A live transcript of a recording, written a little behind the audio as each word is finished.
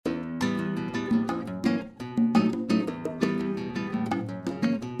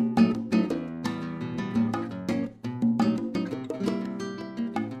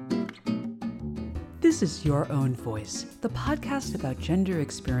This is Your Own Voice, the podcast about gender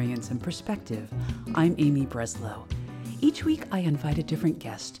experience and perspective. I'm Amy Breslow. Each week, I invite a different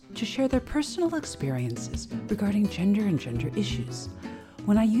guest to share their personal experiences regarding gender and gender issues.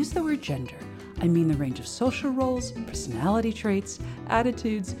 When I use the word gender, I mean the range of social roles, personality traits,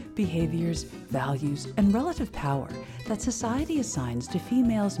 attitudes, behaviors, values, and relative power that society assigns to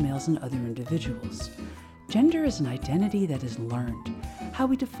females, males, and other individuals. Gender is an identity that is learned. How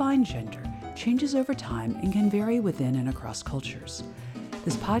we define gender changes over time and can vary within and across cultures.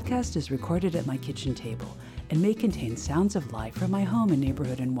 This podcast is recorded at my kitchen table and may contain sounds of life from my home and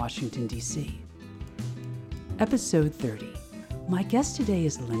neighborhood in Washington, D.C. Episode 30. My guest today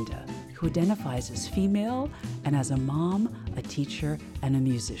is Linda, who identifies as female and as a mom, a teacher, and a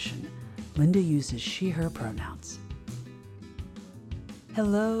musician. Linda uses she/her pronouns.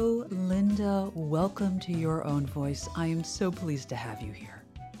 Hello, Linda. Welcome to Your Own Voice. I am so pleased to have you here.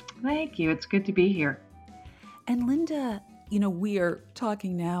 Thank you. It's good to be here. And Linda, we are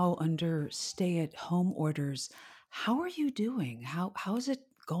talking now under stay-at-home orders. How are you doing? How is it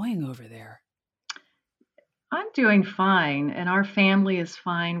going over there? I'm doing fine, and our family is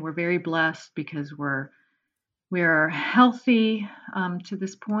fine. We're very blessed because we're healthy to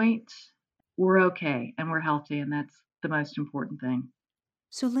this point. We're okay, and we're healthy, and that's the most important thing.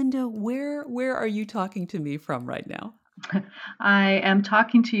 So, Linda, where are you talking to me from right now? I am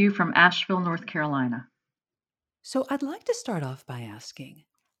talking to you from Asheville, North Carolina. So I'd like to start off by asking,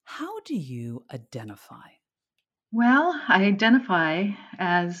 how do you identify? Well, I identify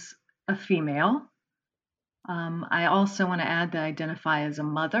as a female. I also want to add that I identify as a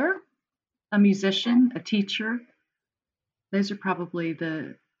mother, a musician, a teacher. Those are probably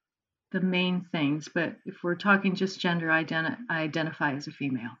the main things. But if we're talking just gender, I identify as a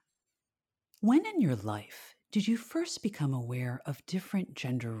female. When in your life did you first become aware of different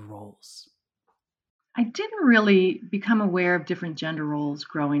gender roles? I didn't really become aware of different gender roles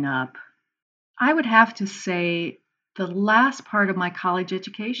growing up. I would have to say the last part of my college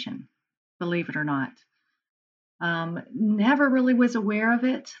education, believe it or not. Never really was aware of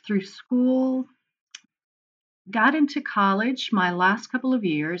it through school. Got into college my last couple of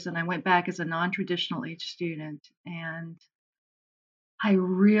years, and I went back as a non-traditional age student, and I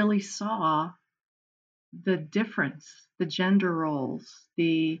really saw the difference, the gender roles,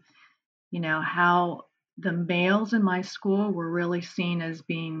 how the males in my school were really seen as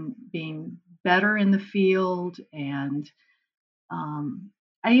being better in the field, and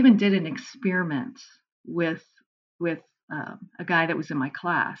I even did an experiment with a guy that was in my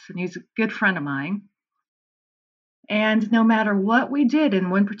class, and he's a good friend of mine. And no matter what we did in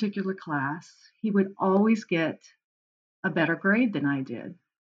one particular class, he would always get a better grade than I did.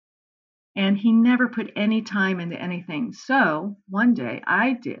 And he never put any time into anything. So one day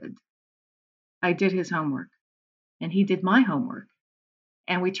I did his homework, and he did my homework,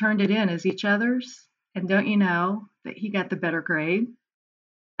 and we turned it in as each other's. And don't you know that he got the better grade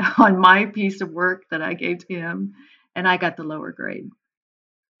on my piece of work that I gave to him, and I got the lower grade.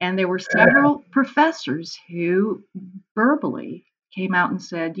 And there were several professors who verbally came out and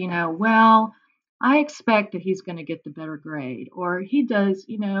said, well, I expect that he's going to get the better grade, or he does,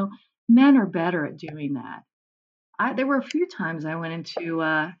 men are better at doing that. There were a few times I went in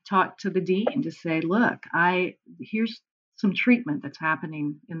to talk to the dean to say, look, here's some treatment that's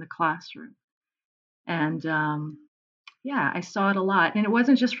happening in the classroom. And I saw it a lot. And it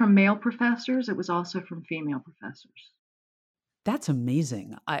wasn't just from male professors, it was also from female professors. That's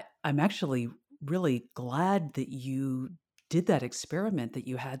amazing. I'm actually really glad that you did that experiment, that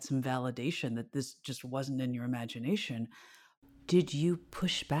you had some validation that this just wasn't in your imagination. Did you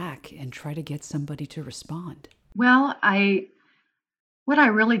push back and try to get somebody to respond? Well, what I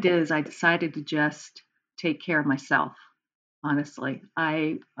really did is I decided to just take care of myself, honestly.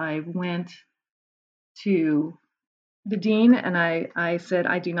 I went to the dean and I said,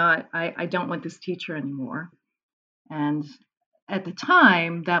 I don't want this teacher anymore. And at the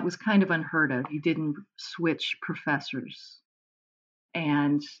time, that was kind of unheard of. You didn't switch professors.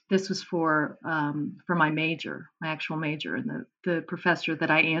 And this was for my major, my actual major, and the professor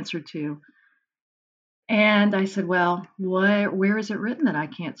that I answered to. And I said, well, where is it written that I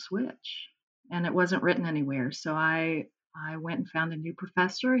can't switch? And it wasn't written anywhere. So I went and found a new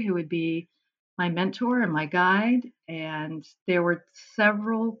professor who would be my mentor and my guide. And there were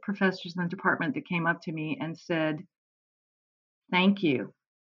several professors in the department that came up to me and said, thank you.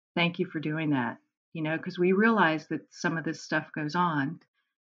 Thank you for doing that. Because we realized that some of this stuff goes on.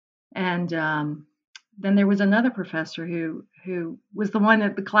 And then there was another professor who was the one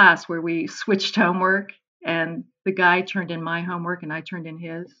at the class where we switched homework, and the guy turned in my homework and I turned in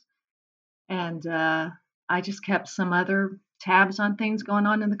his. And I just kept some other tabs on things going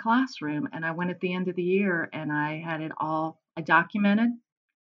on in the classroom. And I went at the end of the year and I had it all, I documented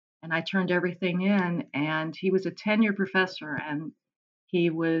and I turned everything in. And he was a tenured professor and he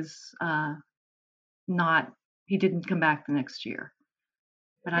was not, he didn't come back the next year.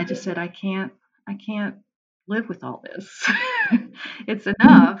 But I just said, I can't live with all this. It's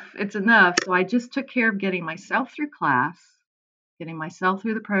enough. It's enough. So I just took care of getting myself through class, getting myself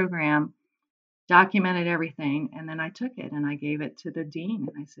through the program, documented everything, and then I took it and I gave it to the dean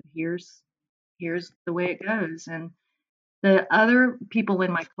and I said, here's the way it goes. And the other people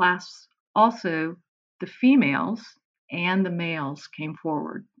in my class also, the females and the males came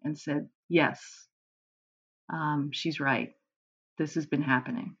forward and said, yes, she's right. This has been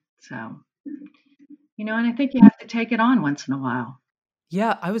happening. So, and I think you have to take it on once in a while.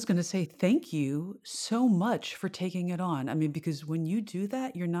 Yeah, I was going to say thank you so much for taking it on. I mean, because when you do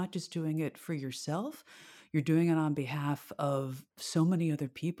that, you're not just doing it for yourself, you're doing it on behalf of so many other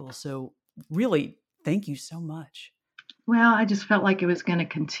people. So, really, thank you so much. Well, I just felt like it was going to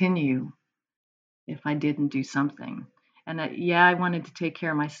continue if I didn't do something. And yeah, I wanted to take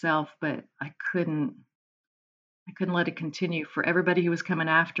care of myself, but I couldn't let it continue for everybody who was coming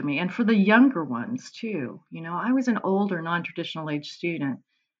after me and for the younger ones too. I was an older non-traditional age student,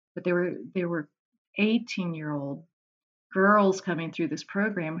 but there were 18-year-old girls coming through this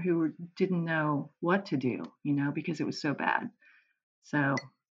program who didn't know what to do, because it was so bad. So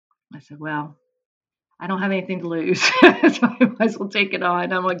I said, well, I don't have anything to lose. So I might as well take it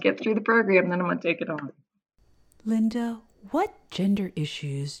on. I'm going to get through the program, then I'm going to take it on. Linda, what gender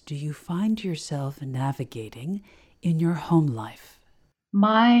issues do you find yourself navigating in your home life?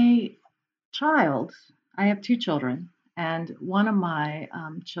 My child, I have two children, and one of my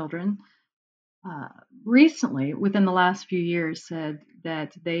children uh, recently, within the last few years, said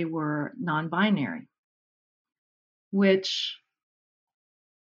that they were non binary, which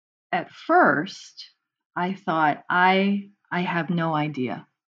at first I thought, I have no idea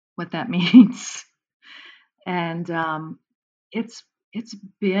what that means. And it's it's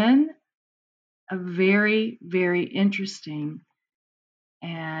been a very, very interesting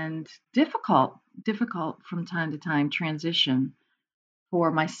and difficult from time to time transition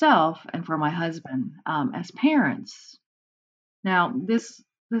for myself and for my husband as parents. Now, this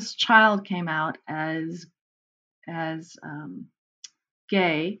child came out as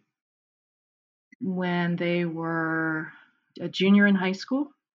gay when they were a junior in high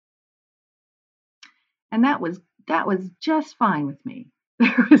school, and that was just fine with me.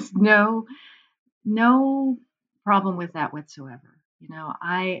 There was no problem with that whatsoever.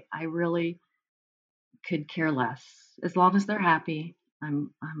 I really could care less as long as they're happy.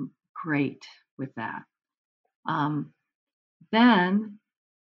 I'm great with that. Um, then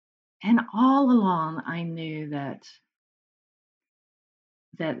and all along, I knew that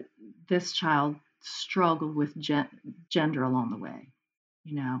this child struggled with gender along the way.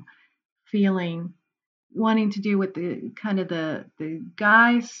 You know, feeling wanting to do with the kind of the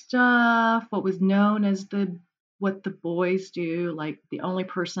guy stuff, what was known as the what the boys do, like the only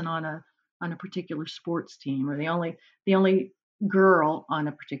person on a particular sports team, or the only girl on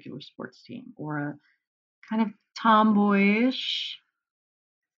a particular sports team, or a kind of tomboyish,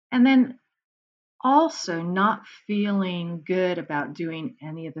 and then also not feeling good about doing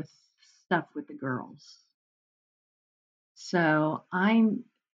any of the stuff with the girls. So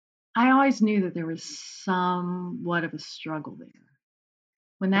I always knew that there was somewhat of a struggle there.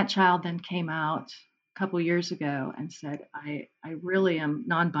 When that child then came out a couple years ago and said, I really am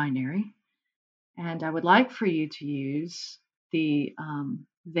non binary, and I would like for you to use the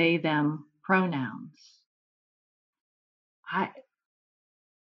they, them pronouns. I,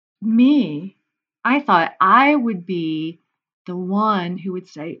 me, I thought I would be the one who would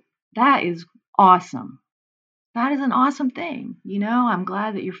say, that is awesome. That is an awesome thing. I'm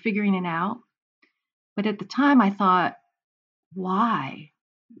glad that you're figuring it out. But at the time, I thought, why?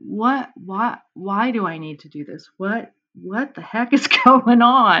 Why do I need to do this? What the heck is going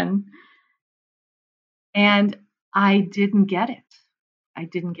on? And I didn't get it. I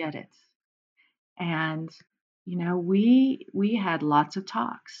didn't get it. And we had lots of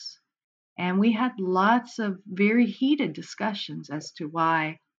talks and we had lots of very heated discussions as to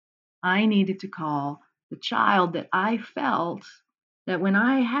why I needed to call the child that I felt that when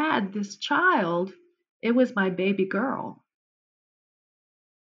I had this child, it was my baby girl.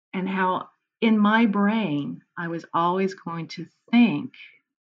 And how in my brain, I was always going to think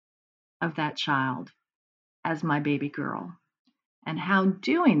of that child as my baby girl, and how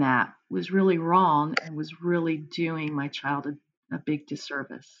doing that was really wrong and was really doing my child a big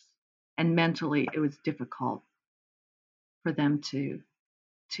disservice. and mentally it was difficult for them to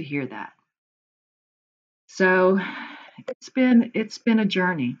hear that. So it's been a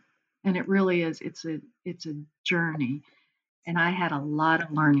journey, and it really is. It's a journey, and I had a lot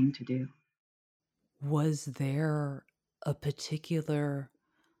of learning to do. Was there a particular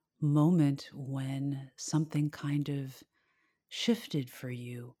moment when something kind of shifted for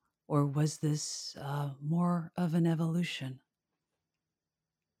you, or was this more of an evolution?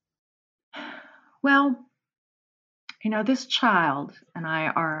 Well, this child and I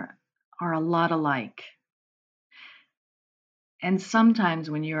are a lot alike. And sometimes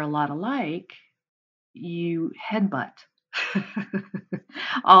when you're a lot alike, you headbutt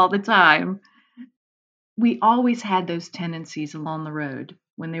all the time. We always had those tendencies along the road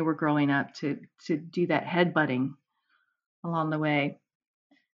when they were growing up to do that headbutting along the way.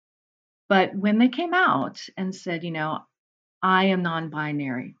 But when they came out and said, I am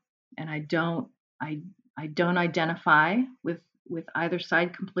non-binary and I I don't identify with either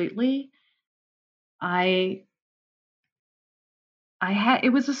side completely. I I had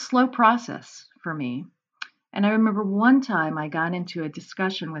it was a slow process for me. And I remember one time I got into a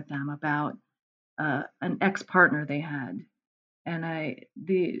discussion with them about an ex-partner they had, and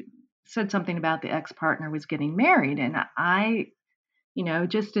the said something about the ex-partner was getting married, and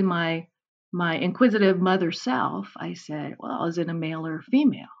just in my inquisitive mother self, I said, "Well, is it a male or a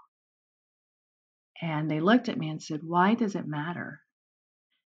female?" And they looked at me and said, "Why does it matter?"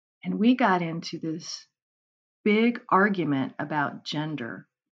 And we got into this big argument about gender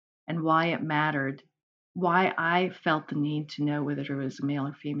and why it mattered, why I felt the need to know whether it was a male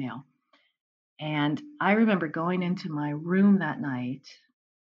or female. And I remember going into my room that night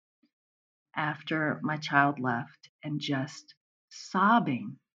after my child left and just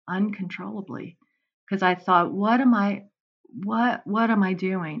sobbing uncontrollably because I thought, what am I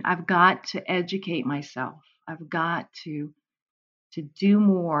doing? I've got to educate myself. I've got to do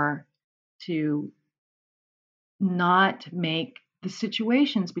more to not make the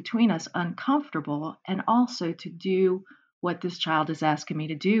situations between us uncomfortable, and also to do what this child is asking me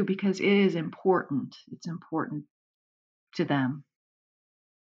to do because it is important. It's important to them.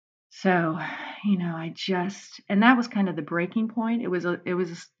 So, and that was kind of the breaking point. It was a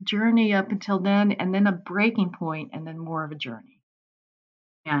journey up until then, and then a breaking point, and then more of a journey.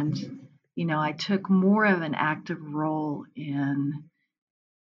 And I took more of an active role in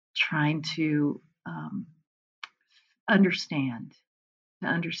trying to understand to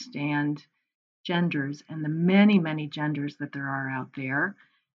understand genders and the many, many genders that there are out there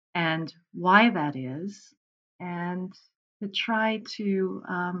and why that is, and to try to,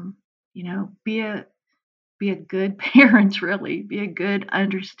 be a good parent, really, be a good,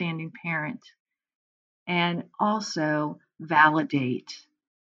 understanding parent, and also validate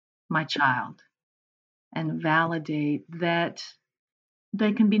my child and validate that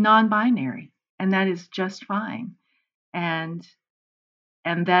they can be non binary and that is just fine. And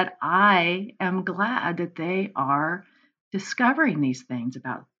and that I am glad that they are discovering these things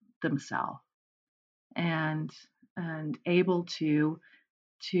about themselves and able to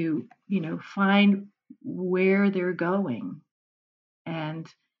find where they're going, and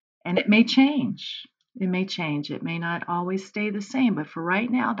it may change. It may not always stay the same, but for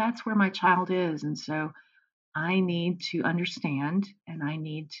right now that's where my child is, and so I need to understand and I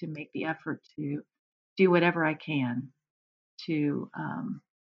need to make the effort to do whatever I can to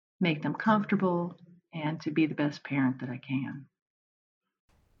make them comfortable and to be the best parent that I can.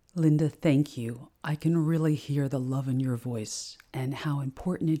 Linda, thank you. I can really hear the love in your voice and how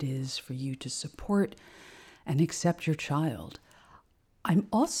important it is for you to support and accept your child. I'm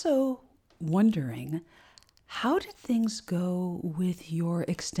also wondering, how did things go with your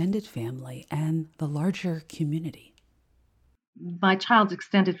extended family and the larger community? My child's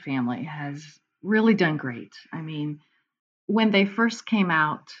extended family has really done great. I mean, when they first came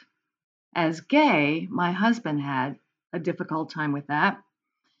out as gay, my husband had a difficult time with that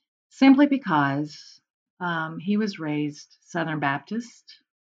simply because he was raised Southern Baptist,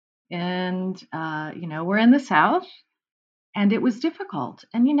 and we're in the South, and it was difficult.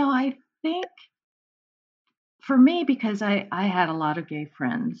 And I think for me, because I had a lot of gay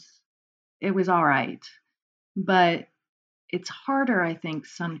friends, it was all right. But it's harder, I think,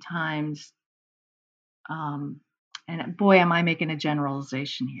 sometimes. Um, and boy, am I making a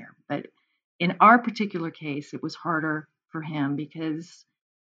generalization here. But in our particular case, it was harder for him because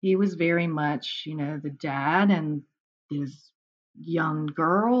he was very much, the dad and his young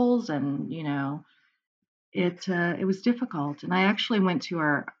girls, and it was difficult. And I actually went to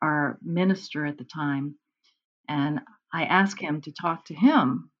our minister at the time, and I asked him to talk to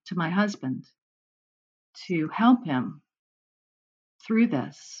him to my husband to help him through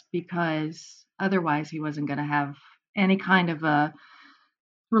this, because otherwise he wasn't going to have any kind of a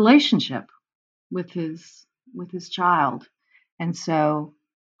relationship with his child. And so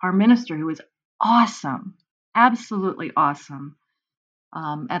our minister, who was awesome, absolutely awesome,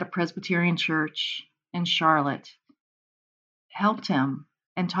 at a Presbyterian church in Charlotte, helped him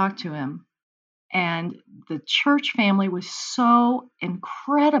and talked to him. And the church family was so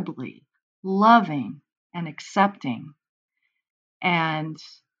incredibly loving and accepting. And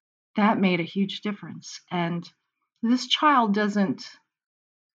that made a huge difference. And this child doesn't,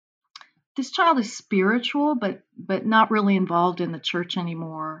 this child is spiritual, but not really involved in the church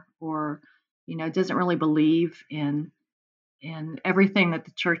anymore, or, doesn't really believe in everything that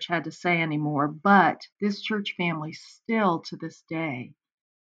the church had to say anymore. But this church family still to this day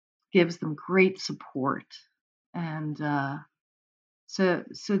gives them great support. And so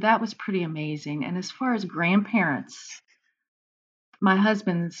that was pretty amazing. And as far as grandparents, my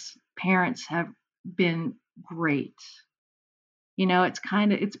husband's parents have been great.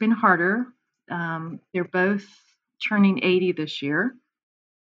 It's been harder. They're both turning 80 this year,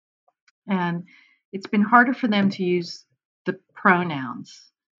 and it's been harder for them to use the pronouns.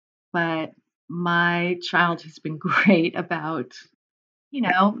 But my child has been great about,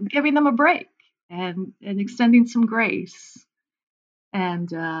 giving them a break and extending some grace. And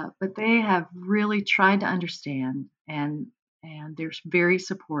but they have really tried to understand, and they're very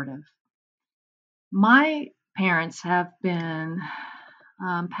supportive. My parents have been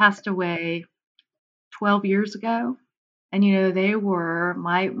passed away 12 years ago, and they were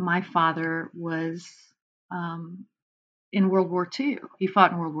my father was in World War II. He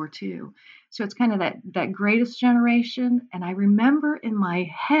fought in World War II, so it's kind of that greatest generation. And I remember in my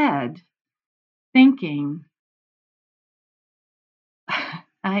head thinking,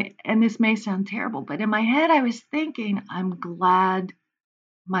 and this may sound terrible, but in my head I was thinking, I'm glad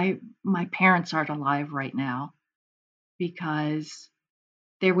my parents aren't alive right now, because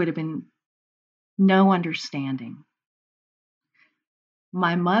there would have been no understanding.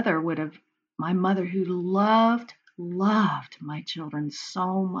 My mother who loved my children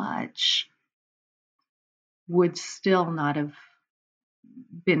so much, would still not have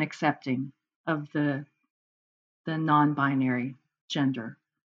been accepting of the non-binary gender.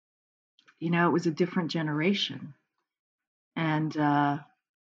 It was a different generation. And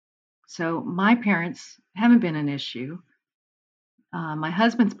so my parents haven't been an issue. My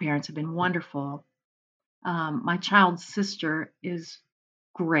husband's parents have been wonderful. My child's sister is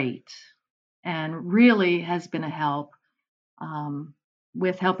great and really has been a help,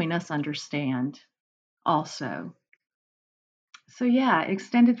 with helping us understand also. So yeah,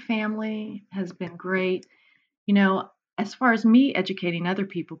 extended family has been great. As far as me educating other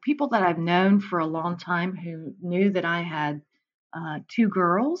people that I've known for a long time, who knew that I had two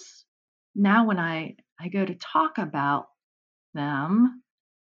girls, now when I go to talk about them,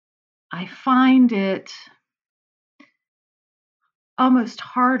 I find it almost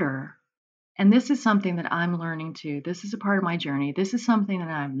harder. And this is something that I'm learning too. This is a part of my journey. This is something that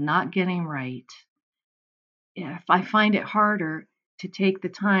I'm not getting right. If I find it harder to take the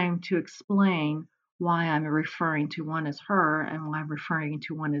time to explain why I'm referring to one as her and why I'm referring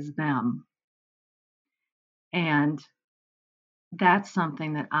to one as them. And that's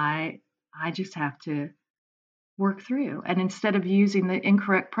something that I just have to work through. And instead of using the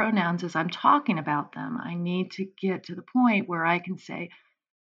incorrect pronouns as I'm talking about them, I need to get to the point where I can say,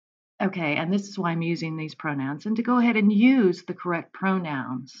 okay, and this is why I'm using these pronouns, and to go ahead and use the correct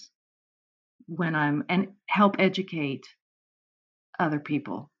pronouns and help educate other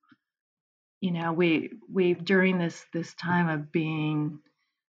people. We during this time of being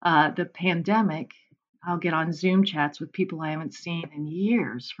the pandemic, I'll get on Zoom chats with people I haven't seen in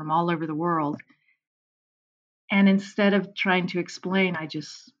years from all over the world. And instead of trying to explain, I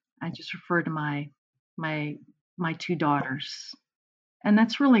just refer to my two daughters. And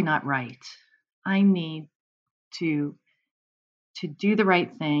that's really not right. I need to do the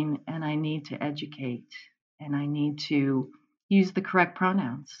right thing, and I need to educate, and I need to use the correct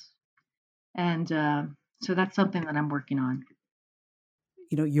pronouns. And so that's something that I'm working on.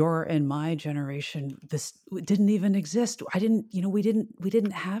 Your and my generation, this didn't even exist. We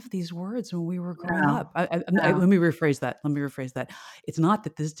didn't have these words when we were growing up. No. Let me rephrase that. It's not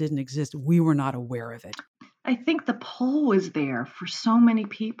that this didn't exist. We were not aware of it. I think the pull was there for so many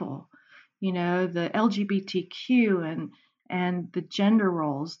people. The LGBTQ and the gender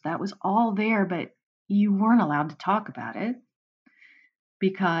roles, that was all there, but you weren't allowed to talk about it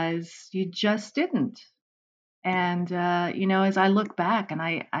because you just didn't. And as I look back and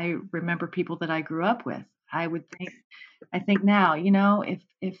I remember people that I grew up with, I think now,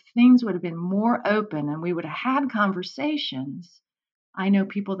 if things would have been more open and we would have had conversations, I know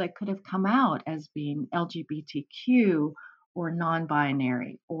people that could have come out as being LGBTQ or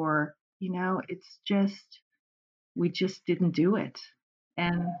non-binary, or it's just we just didn't do it.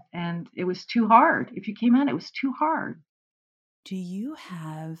 And it was too hard. If you came out, it was too hard. Do you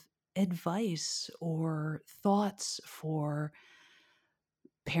have advice or thoughts for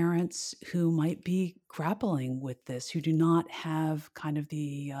parents who might be grappling with this, who do not have kind of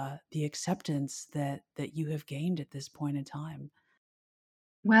the acceptance that you have gained at this point in time?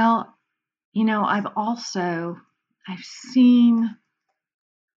 Well, I've seen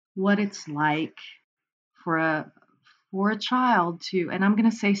what it's like for a child to, and I'm going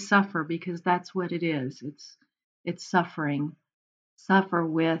to say suffer because that's what it is. It's suffering. Suffer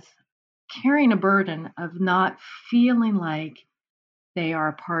with carrying a burden of not feeling like they are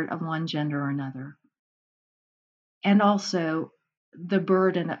a part of one gender or another. And also the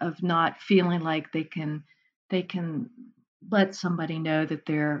burden of not feeling like they can let somebody know that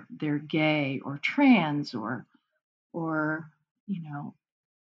they're gay or trans or you know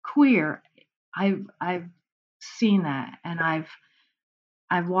queer. I've seen that, and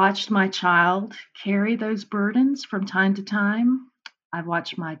I've watched my child carry those burdens from time to time. I've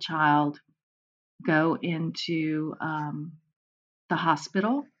watched my child go into the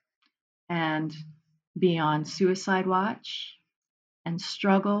hospital and be on suicide watch and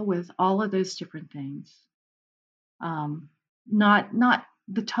struggle with all of those different things. Um, not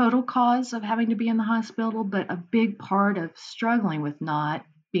the total cause of having to be in the hospital, but a big part of struggling with not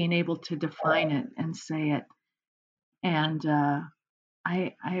being able to define it and say it. And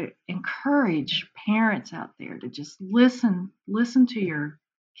I encourage parents out there to just listen to your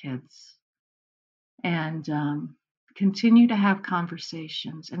kids and continue to have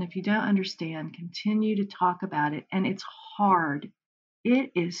conversations. And if you don't understand, continue to talk about it. And it's hard.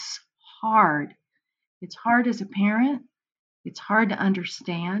 It is hard. It's hard as a parent. It's hard to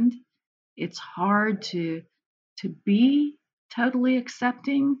understand. It's hard to be totally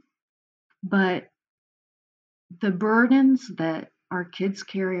accepting, but the burdens that our kids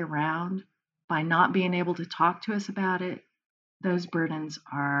carry around by not being able to talk to us about it, those burdens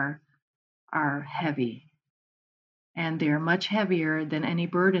are heavy, and they're much heavier than any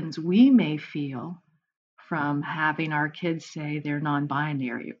burdens we may feel from having our kids say they're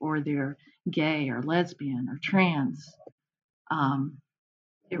non-binary or they're gay or lesbian or trans. Um,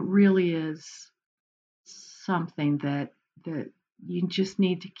 it really is something that you just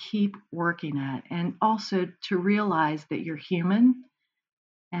need to keep working at, and also to realize that you're human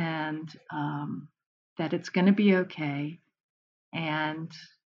and that it's going to be okay, and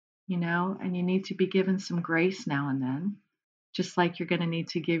and you need to be given some grace now and then, just like you're going to need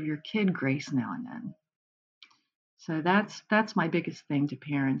to give your kid grace now and then. So that's my biggest thing to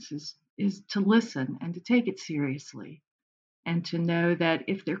parents is to listen and to take it seriously, and to know that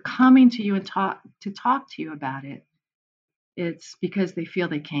if they're coming to you and talk to you about it, it's because they feel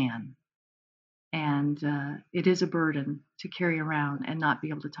they can. And it is a burden to carry around and not be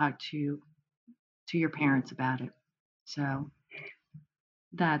able to talk to your parents about it. So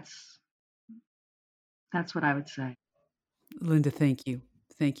that's that's what I would say. Linda, thank you.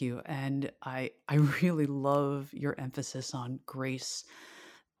 Thank you. And I really love your emphasis on grace.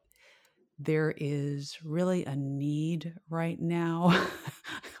 There is really a need right now,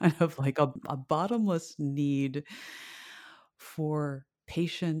 kind of like a bottomless need for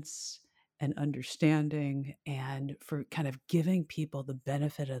patience and understanding and for kind of giving people the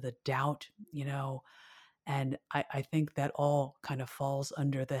benefit of the doubt, and I think that all kind of falls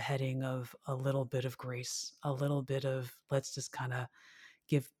under the heading of a little bit of grace, a little bit of let's just kind of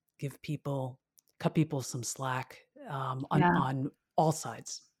give give people cut people some slack Yeah. on all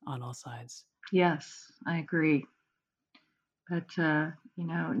sides. Yes, I agree. But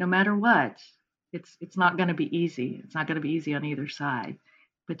no matter what, it's not going to be easy. It's not going to be easy on either side.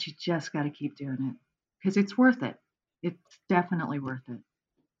 But you just got to keep doing it because it's worth it. It's definitely worth it.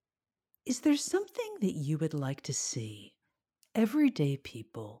 Is there something that you would like to see everyday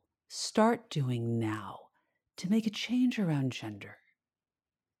people start doing now to make a change around gender?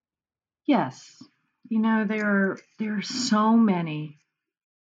 Yes. There are so many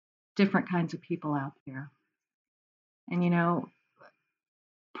different kinds of people out there. And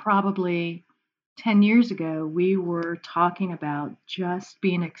probably 10 years ago we were talking about just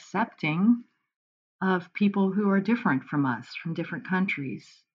being accepting of people who are different from us, from different countries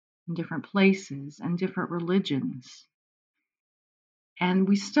and different places and different religions. And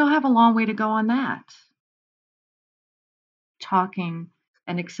we still have a long way to go on that. talking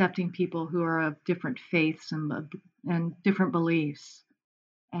and accepting people who are of different faiths and different beliefs.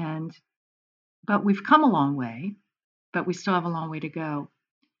 But we've come a long way, but we still have a long way to go.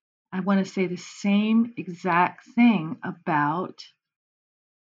 I want to say the same exact thing about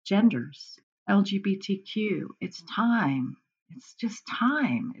genders, LGBTQ. It's time. It's just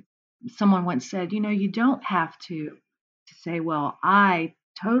time. Someone once said, you don't have to say, well, I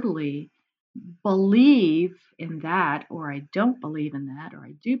totally believe in that, or I don't believe in that, or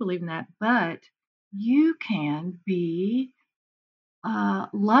I do believe in that, but you can be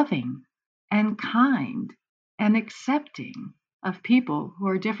loving and kind and accepting of people who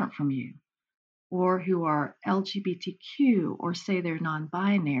are different from you, or who are LGBTQ, or say they're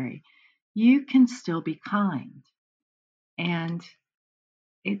non-binary. You can still be kind. And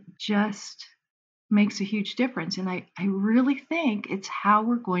it just makes a huge difference. And I really think it's how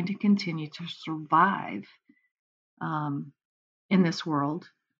we're going to continue to survive in this world,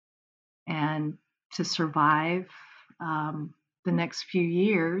 and to survive the next few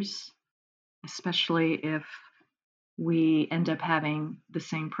years, especially if we end up having the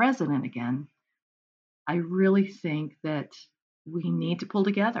same president again. I really think that we need to pull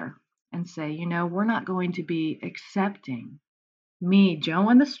together and say, we're not going to be accepting me, Joe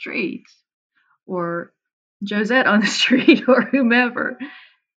on the street, or Josette on the street, or whomever,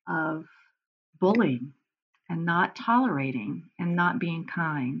 of bullying and not tolerating and not being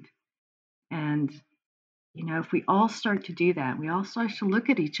kind. And, if we all start to do that, we all start to look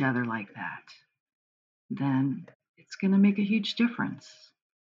at each other like that, then it's going to make a huge difference.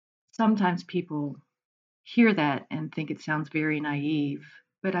 Sometimes people hear that and think it sounds very naive,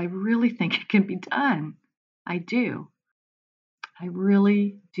 but I really think it can be done. I do. I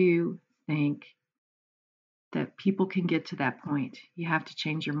really do think that people can get to that point. You have to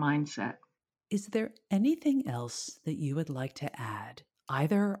change your mindset. Is there anything else that you would like to add,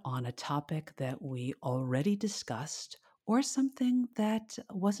 either on a topic that we already discussed or something that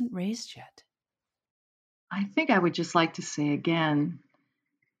wasn't raised yet? I think I would just like to say again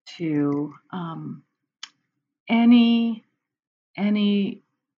to anybody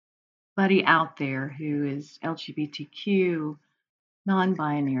out there who is LGBTQ,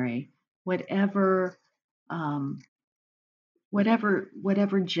 non-binary, whatever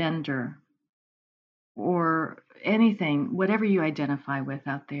gender or anything, whatever you identify with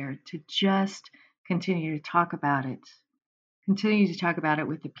out there, to just continue to talk about it. Continue to talk about it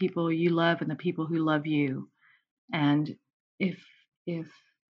with the people you love and the people who love you. And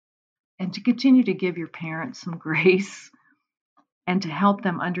and to continue to give your parents some grace, and to help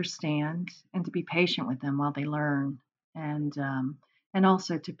them understand, and to be patient with them while they learn. And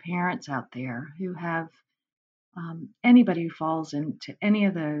also to parents out there who have anybody who falls into any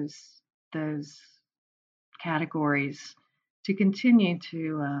of those categories, to continue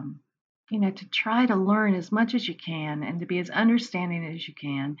to to try to learn as much as you can, and to be as understanding as you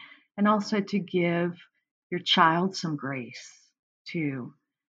can, and also to give your child some grace too,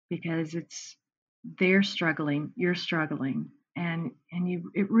 because they're struggling, you're struggling, and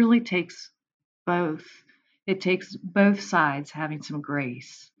it really takes both. It takes both sides having some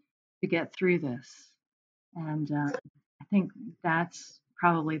grace to get through this. And I think that's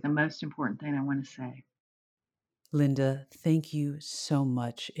probably the most important thing I want to say. Linda, thank you so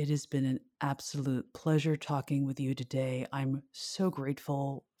much. It has been an absolute pleasure talking with you today. I'm so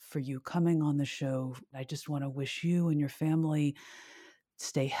grateful for you coming on the show. I just want to wish you and your family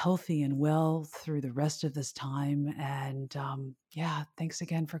stay healthy and well through the rest of this time. And thanks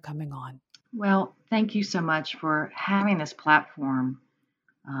again for coming on. Well, thank you so much for having this platform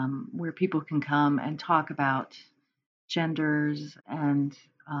where people can come and talk about genders and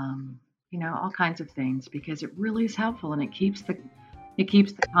all kinds of things, because it really is helpful, and it keeps the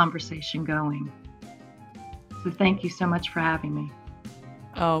conversation going. So thank you so much for having me.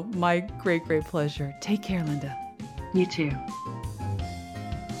 Oh, my great pleasure. Take care, Linda. You too.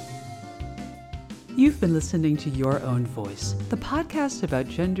 You've been listening to Your Own Voice, the podcast about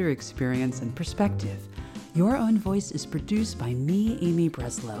gender experience and perspective. Your Own Voice is produced by me, Amy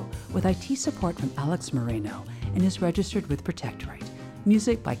Breslow, with IT support from Alex Moreno, and is registered with ProtectRight.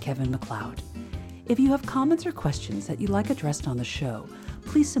 Music by Kevin MacLeod. If you have comments or questions that you'd like addressed on the show,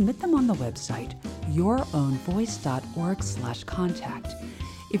 please submit them on the website yourownvoice.org/contact.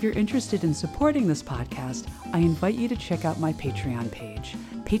 If you're interested in supporting this podcast, I invite you to check out my Patreon page,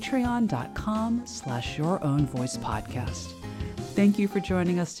 patreon.com/yourownvoicepodcast. Thank you for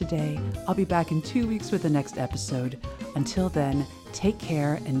joining us today. I'll be back in 2 weeks with the next episode. Until then, take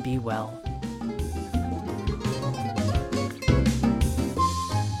care and be well.